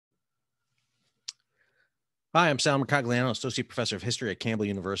Hi, I'm Sal Mercogliano, Associate Professor of History at Campbell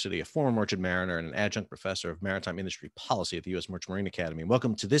University, a former merchant mariner and an adjunct professor of maritime industry policy at the U.S. Merchant Marine Academy.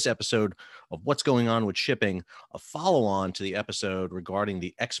 Welcome to this episode of What's Going On with Shipping, a follow on to the episode regarding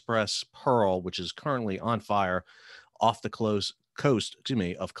the Express Pearl, which is currently on fire off the coast,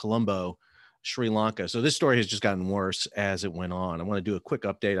 of Colombo, Sri Lanka. So this story has just gotten worse as it went on. I want to do a quick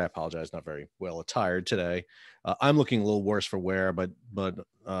update. I apologize, not very well attired today. I'm looking a little worse for wear, but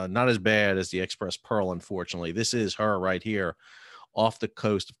not as bad as the Express Pearl. Unfortunately, this is her right here off the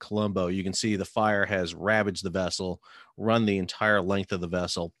coast of Colombo. You can see the fire has ravaged the vessel, run the entire length of the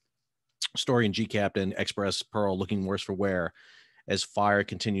vessel. Story and G Captain Express Pearl looking worse for wear as fire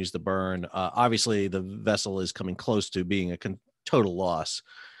continues to burn. Obviously, the vessel is coming close to being a total loss.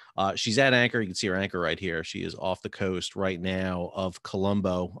 She's at anchor. You can see her anchor right here. She is off the coast right now of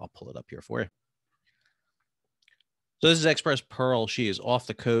Colombo. I'll pull it up here for you. So this is Express Pearl. She is off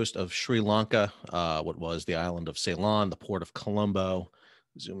the coast of Sri Lanka, what was the island of Ceylon, the port of Colombo.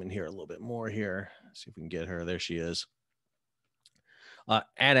 Zoom in here a little bit more here. See if we can get her. There she is. At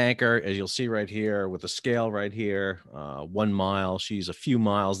anchor, as you'll see right here with the scale right here, 1 mile. She's a few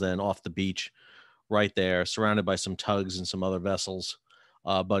miles then off the beach right there, surrounded by some tugs and some other vessels,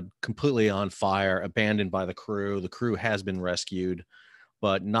 but completely on fire, abandoned by the crew. The crew has been rescued,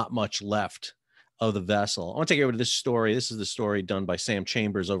 but not much left of the vessel. I want to take you over to this story. This is the story done by Sam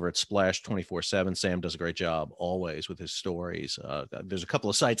Chambers over at Splash 24/7. Sam does a great job always with his stories. There's a couple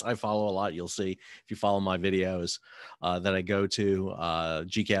of sites I follow a lot. You'll see if you follow my videos that I go to.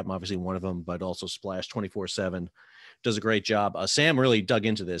 GCAP, obviously one of them, but also Splash 24/7 does a great job. Sam really dug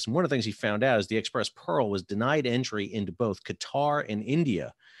into this. And one of the things he found out is the Express Pearl was denied entry into both Qatar and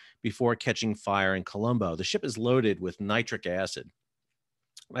India before catching fire in Colombo. The ship is loaded with nitric acid.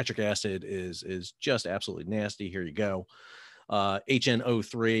 Nitric acid is just absolutely nasty. Here you go.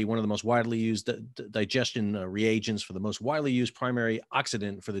 HNO3, one of the most widely used digestion reagents for the most widely used primary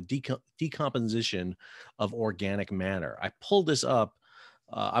oxidant for the decomposition of organic matter. I pulled this up.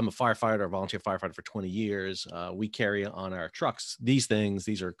 I'm a firefighter, a volunteer firefighter for 20 years. We carry on our trucks these things.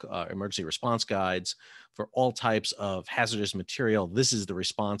 These are emergency response guides for all types of hazardous material. This is the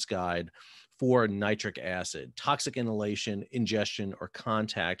response guide for nitric acid. Toxic inhalation, ingestion, or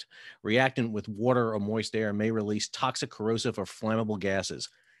contact reactant with water or moist air may release toxic, corrosive, or flammable gases.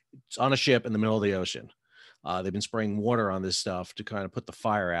 It's on a ship in the middle of the ocean. They've been spraying water on this stuff to kind of put the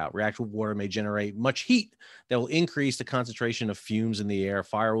fire out. Reactive water may generate much heat that will increase the concentration of fumes in the air.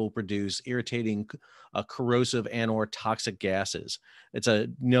 Fire will produce irritating, corrosive, and/or toxic gases. It's a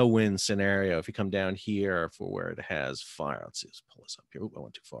no-win scenario if you come down here for where it has fire. Let's see. Let's pull this up here. Oop, I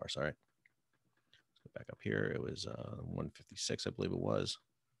went too far. Sorry. Back up here. It was 156, I believe it was.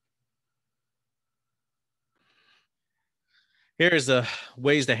 Here's the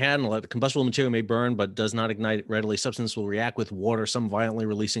ways to handle it. The combustible material may burn, but does not ignite readily. Substance will react with water, some violently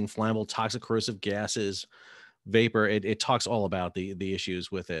releasing flammable, toxic, corrosive gases, vapor. It talks all about the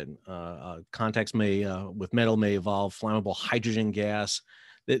issues with it. Contacts may with metal may evolve flammable hydrogen gas.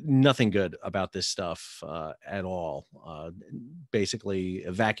 Nothing good about this stuff at all. Basically,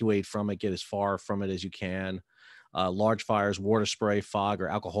 evacuate from it, get as far from it as you can. Large fires, water spray, fog, or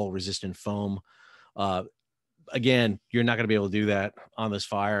alcohol-resistant foam. Again, you're not going to be able to do that on this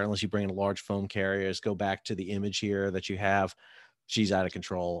fire unless you bring in a large foam carriers. Go back to the image here that you have. She's out of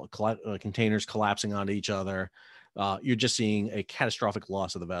control. Containers collapsing onto each other. You're just seeing a catastrophic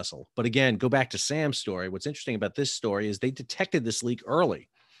loss of the vessel. But again, go back to Sam's story. What's interesting about this story is they detected this leak early.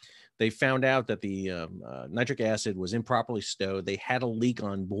 They found out that the nitric acid was improperly stowed. They had a leak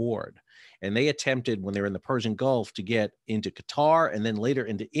on board, and they attempted when they were in the Persian Gulf to get into Qatar and then later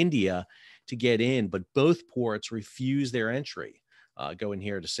into India to get in, but both ports refused their entry. Go in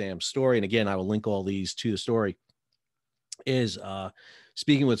here to Sam's story, and again, I will link all these to the story. Is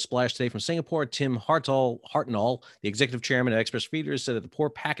speaking with Splash today from Singapore, Tim Hartnell, the executive chairman at Express Feeders, said that the poor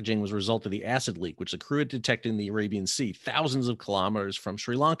packaging was a result of the acid leak, which the crew had detected in the Arabian Sea, thousands of kilometers from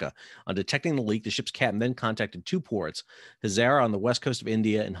Sri Lanka. On detecting the leak, the ship's captain then contacted two ports, Hazara on the west coast of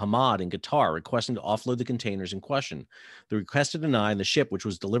India and Hamad in Qatar, requesting to offload the containers in question. The request to deny, and the ship, which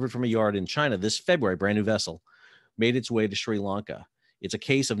was delivered from a yard in China this February, brand new vessel, made its way to Sri Lanka. It's a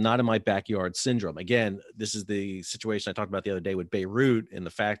case of not in my backyard syndrome. Again, this is the situation I talked about the other day with Beirut and the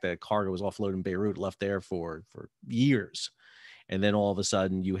fact that cargo was offloaded in Beirut, left there for years. And then all of a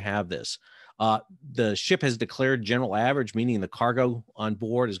sudden you have this. The ship has declared general average, meaning the cargo on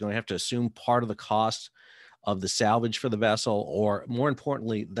board is going to have to assume part of the cost of the salvage for the vessel, or more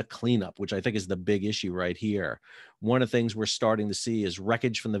importantly, the cleanup, which I think is the big issue right here. One of the things we're starting to see is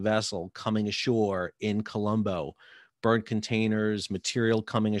wreckage from the vessel coming ashore in Colombo, burnt containers, material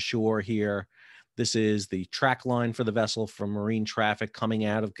coming ashore here. This is the track line for the vessel from marine traffic coming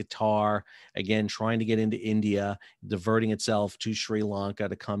out of Qatar, again, trying to get into India, diverting itself to Sri Lanka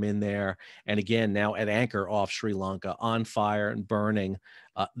to come in there. And again, now at anchor off Sri Lanka, on fire and burning.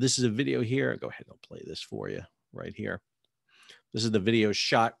 This is a video here. Go ahead, I'll play this for you right here. This is the video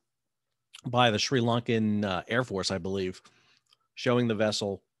shot by the Sri Lankan Air Force, I believe, showing the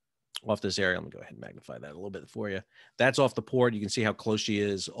vessel off this area. Let me go ahead and magnify that a little bit for you. That's off the port. You can see how close she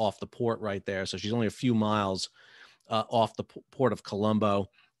is off the port right there. So she's only a few miles off the port of Colombo.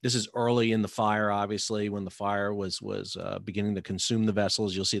 This is early in the fire, obviously, when the fire was beginning to consume the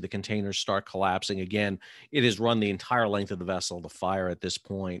vessels. You'll see the containers start collapsing. Again, it has run the entire length of the vessel, the fire at this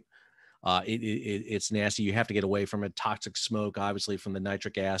point. It's nasty. You have to get away from it. Toxic smoke, obviously, from the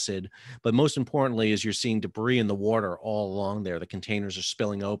nitric acid. But most importantly, is you're seeing debris in the water all along there. The containers are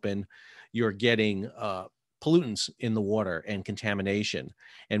spilling open. You're getting pollutants in the water and contamination.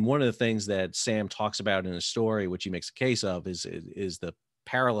 And one of the things that Sam talks about in his story, which he makes a case of, is the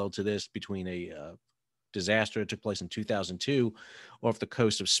parallel to this between a disaster that took place in 2002 off the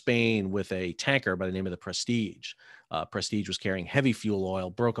coast of Spain with a tanker by the name of the Prestige. Prestige was carrying heavy fuel oil,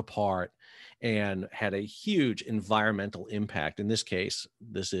 broke apart, and had a huge environmental impact. In this case,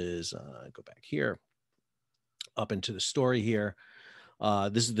 this is, go back here, up into the story here.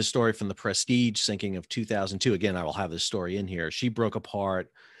 This is the story from the Prestige sinking of 2002. Again, I will have this story in here. She broke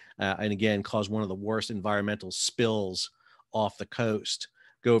apart and again caused one of the worst environmental spills off the coast.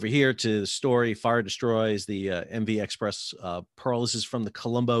 Go over here to the story, fire destroys the MV Express Pearl. This is from the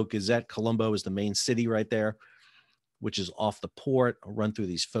Colombo Gazette. Colombo is the main city right there, which is off the port. I'll run through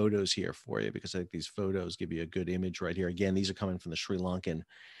these photos here for you because I think these photos give you a good image right here. Again, these are coming from the Sri Lankan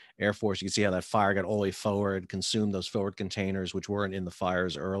Air Force. You can see how that fire got all the way forward, consumed those forward containers, which weren't in the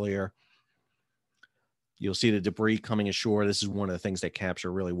fires earlier. You'll see the debris coming ashore. This is one of the things they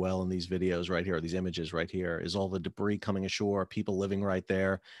capture really well in these videos right here, these images right here, is all the debris coming ashore, people living right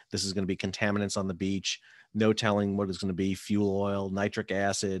there. This is going to be contaminants on the beach. No telling what it's going to be, fuel oil, nitric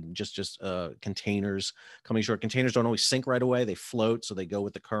acid, just containers coming ashore. Containers don't always sink right away. They float, so they go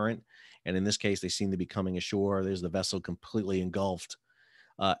with the current. And in this case, they seem to be coming ashore. There's the vessel completely engulfed.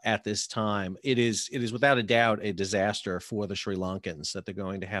 At this time, it is without a doubt a disaster for the Sri Lankans that they're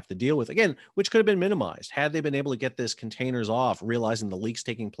going to have to deal with, again, which could have been minimized had they been able to get this containers off, realizing the leaks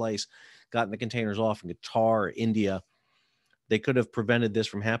taking place, gotten the containers off in Qatar or India. They could have prevented this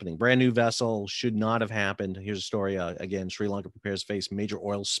from happening. Brand new vessel, should not have happened. Here's a story. Again, Sri Lanka prepares to face major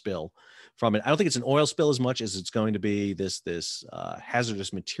oil spill from it. I don't think it's an oil spill as much as it's going to be this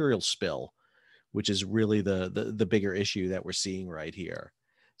hazardous material spill, which is really the bigger issue that we're seeing right here.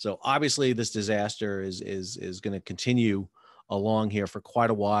 So obviously this disaster is going to continue along here for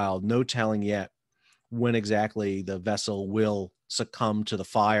quite a while. No telling yet when exactly the vessel will succumb to the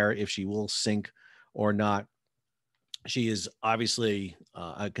fire, if she will sink or not. She is obviously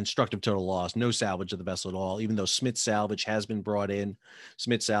a constructive total loss, no salvage of the vessel at all, even though Smith Salvage has been brought in.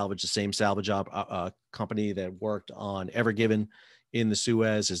 Smith Salvage, the same salvage company that worked on Ever Given in the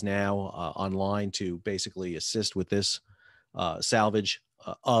Suez, is now online to basically assist with this salvage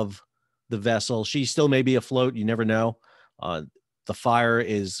of the vessel. She still may be afloat. You never know. The fire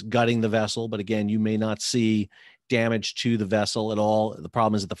is gutting the vessel, but again, you may not see damage to the vessel at all. The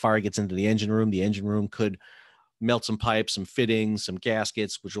problem is that the fire gets into the engine room. The engine room could melt some pipes, some fittings, some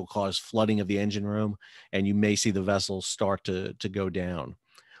gaskets, which will cause flooding of the engine room, and you may see the vessel start to go down.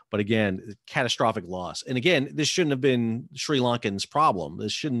 But again, catastrophic loss. And again, this shouldn't have been Sri Lankans' problem.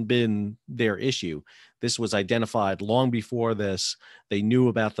 This shouldn't have been their issue. This was identified long before this. They knew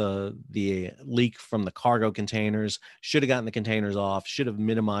about the leak from the cargo containers, should have gotten the containers off, should have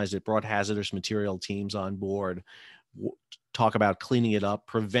minimized it, brought hazardous material teams on board, talk about cleaning it up,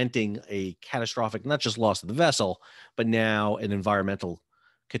 preventing a catastrophic, not just loss of the vessel, but now an environmental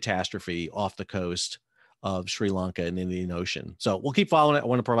catastrophe off the coast of Sri Lanka and the Indian Ocean. So we'll keep following it. I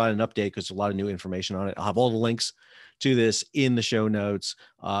want to provide an update because there's a lot of new information on it. I'll have all the links to this in the show notes.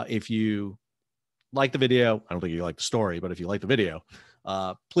 If you like the video, I don't think you like the story, but if you like the video,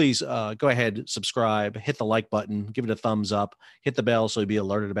 please go ahead, subscribe, hit the like button, give it a thumbs up, hit the bell so you'll be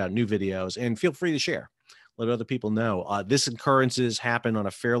alerted about new videos, and feel free to share. Let other people know. This occurrences happen on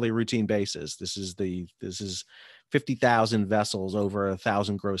a fairly routine basis. This is 50,000 vessels, over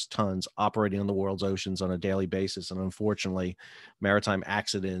 1,000 gross tons operating on the world's oceans on a daily basis. And unfortunately, maritime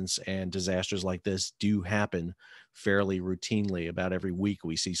accidents and disasters like this do happen fairly routinely. About every week,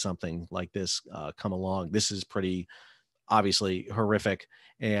 we see something like this come along. This is pretty obviously horrific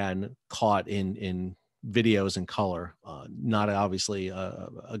and caught in videos in color. Not obviously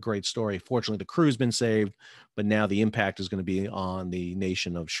a great story. Fortunately, the crew's been saved, but now the impact is going to be on the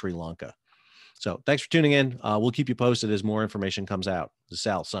nation of Sri Lanka. So thanks for tuning in. We'll keep you posted as more information comes out. This is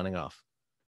Sal signing off.